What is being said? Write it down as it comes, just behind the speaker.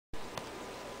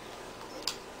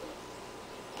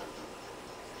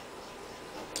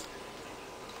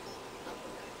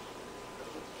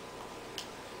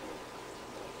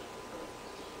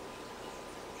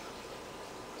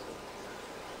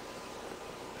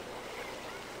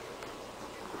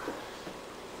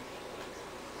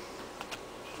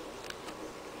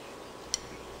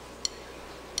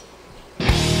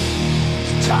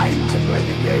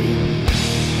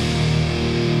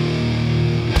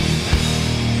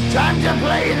Time to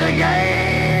play the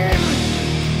game.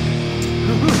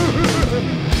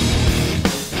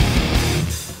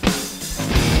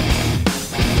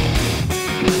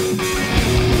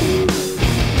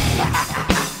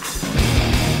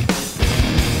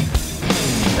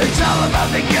 It's all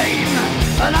about the game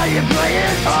and how you play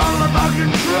it. All about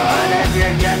control, and if you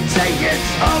can take it,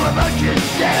 all about your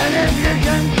debt. And if you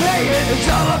can pay it, it's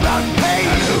all about pain.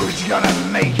 And who's gonna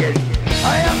make it?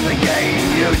 I am the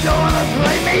game, you don't wanna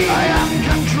play me. I am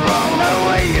control, no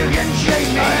way you can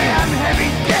shake me. I am heavy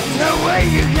debt, no way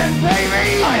you can pay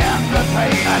me. I am the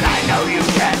pain, and I know you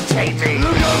can't take me.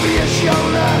 Look over your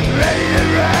shoulder, ready to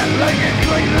run like a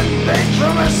Cleveland bitch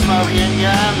from a smoking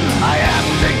gun. I am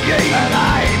the game, and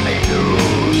I make the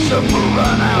rules. So move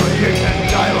on out, you can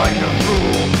die like a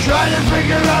fool. Try to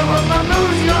figure out what my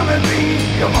move's gonna be.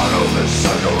 Come on over,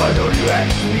 sucker, why don't you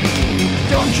ask me?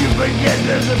 Don't you forget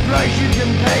there's a price you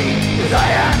can pay. 'Cause I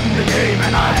am the game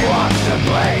and I want to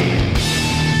play.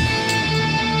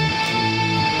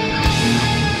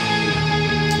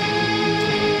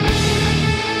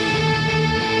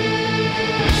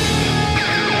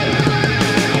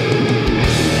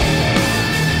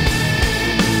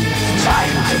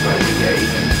 Time to play the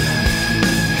game.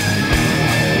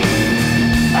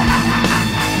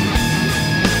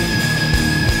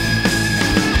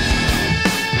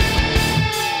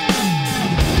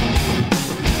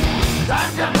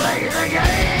 Time to play the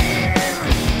game.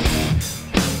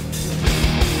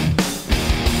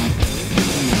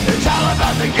 It's all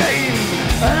about the game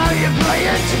and how you play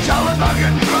it. It's all about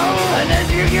control, and if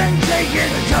you can take it,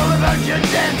 it's all about your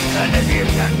debt. And if you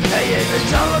can pay it,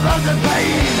 it's all about the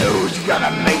pain. Who's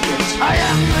gonna make it? I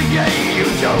am the game, you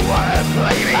don't wanna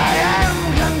play me. I am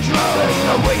control, there's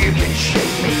no way you can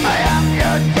shake me. I am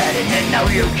your debt and you know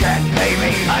you can't pay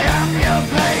me. I am your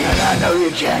pain, and I know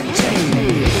you can't take me.